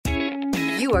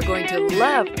You are going to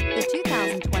love the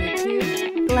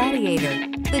 2022 Gladiator.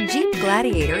 The Jeep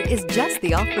Gladiator is just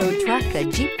the off-road truck that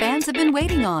Jeep fans have been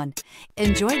waiting on.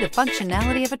 Enjoy the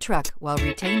functionality of a truck while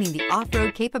retaining the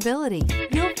off-road capability.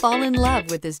 You'll fall in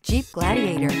love with this Jeep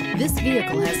Gladiator. This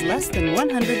vehicle has less than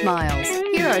 100 miles.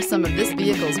 Here are some of this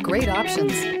vehicle's great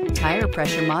options: tire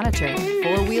pressure monitor,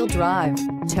 four-wheel drive,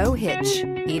 tow hitch,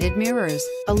 heated mirrors,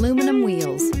 aluminum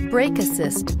wheels, brake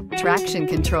assist, traction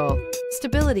control,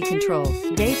 stability control,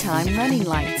 daytime running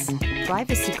lights,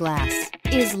 privacy glass.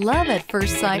 Is love at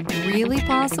first sight really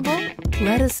possible?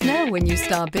 Let us know when you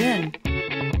stop in.